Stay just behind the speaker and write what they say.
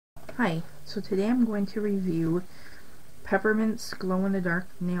Hi, so today I'm going to review Peppermint's glow-in-the-dark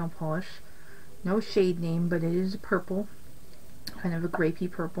nail polish. No shade name, but it is purple, kind of a grapey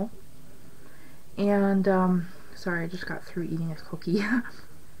purple. And, sorry, I just got through eating a cookie.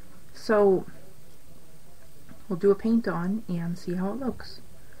 So, we'll do a paint on and see how it looks.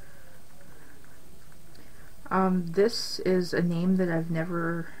 This is a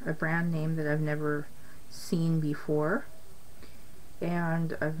brand name that I've never seen before.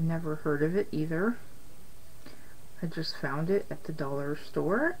 And I've never heard of it either. I just found it at the dollar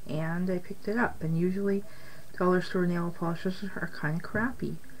store and I picked it up, and usually dollar store nail polishes are kind of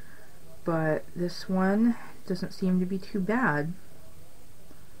crappy, but this one doesn't seem to be too bad.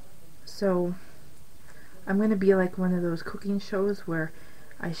 So I'm going to be like one of those cooking shows where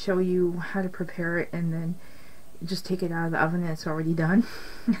I show you how to prepare it and then just take it out of the oven and it's already done.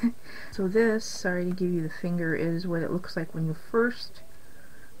 So this, sorry to give you the finger, is what it looks like when you first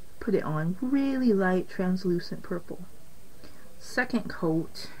put it on. Really light translucent purple. Second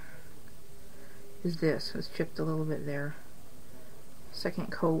coat is this. It's chipped a little bit there.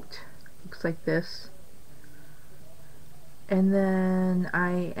 Second coat looks like this. And then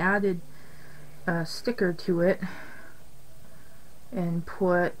I added a sticker to it and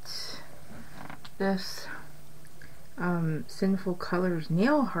put this Sinful Colors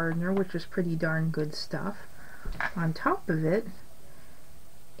nail hardener, which is pretty darn good stuff, on top of it,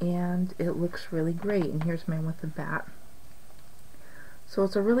 and it looks really great. And here's mine with the bat. So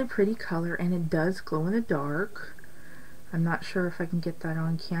it's a really pretty color, and it does glow in the dark. I'm not sure if I can get that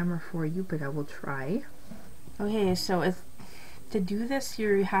on camera for you, but I will try. Okay, so to do this,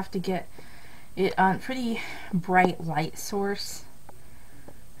 you have to get it on pretty bright light source.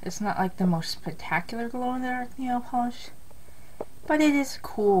 It's not like the most spectacular glow in the dark nail polish, but it is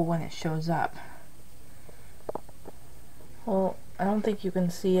cool when it shows up. Well, I don't think you can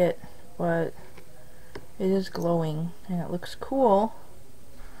see it, but it is glowing and it looks cool.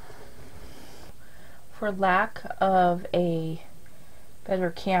 For lack of a better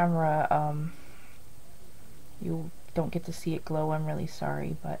camera, you don't get to see it glow. I'm really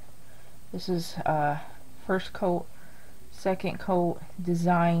sorry, but this is first coat, second coat,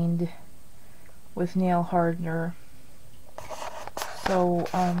 designed with nail hardener. So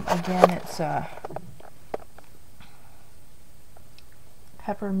again, it's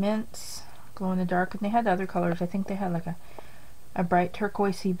Peppermints glow in the dark, and they had other colors. I think they had like a bright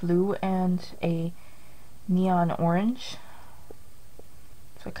turquoisey blue and a neon orange.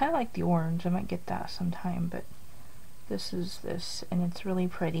 So I kind of like the orange. I might get that sometime, but this is this, and it's really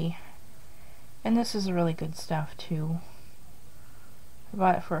pretty. And this is really good stuff too. I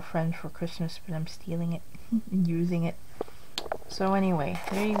bought it for a friend for Christmas, but I'm stealing it and using it. So anyway,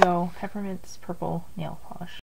 there you go, Peppermint's Purple nail polish.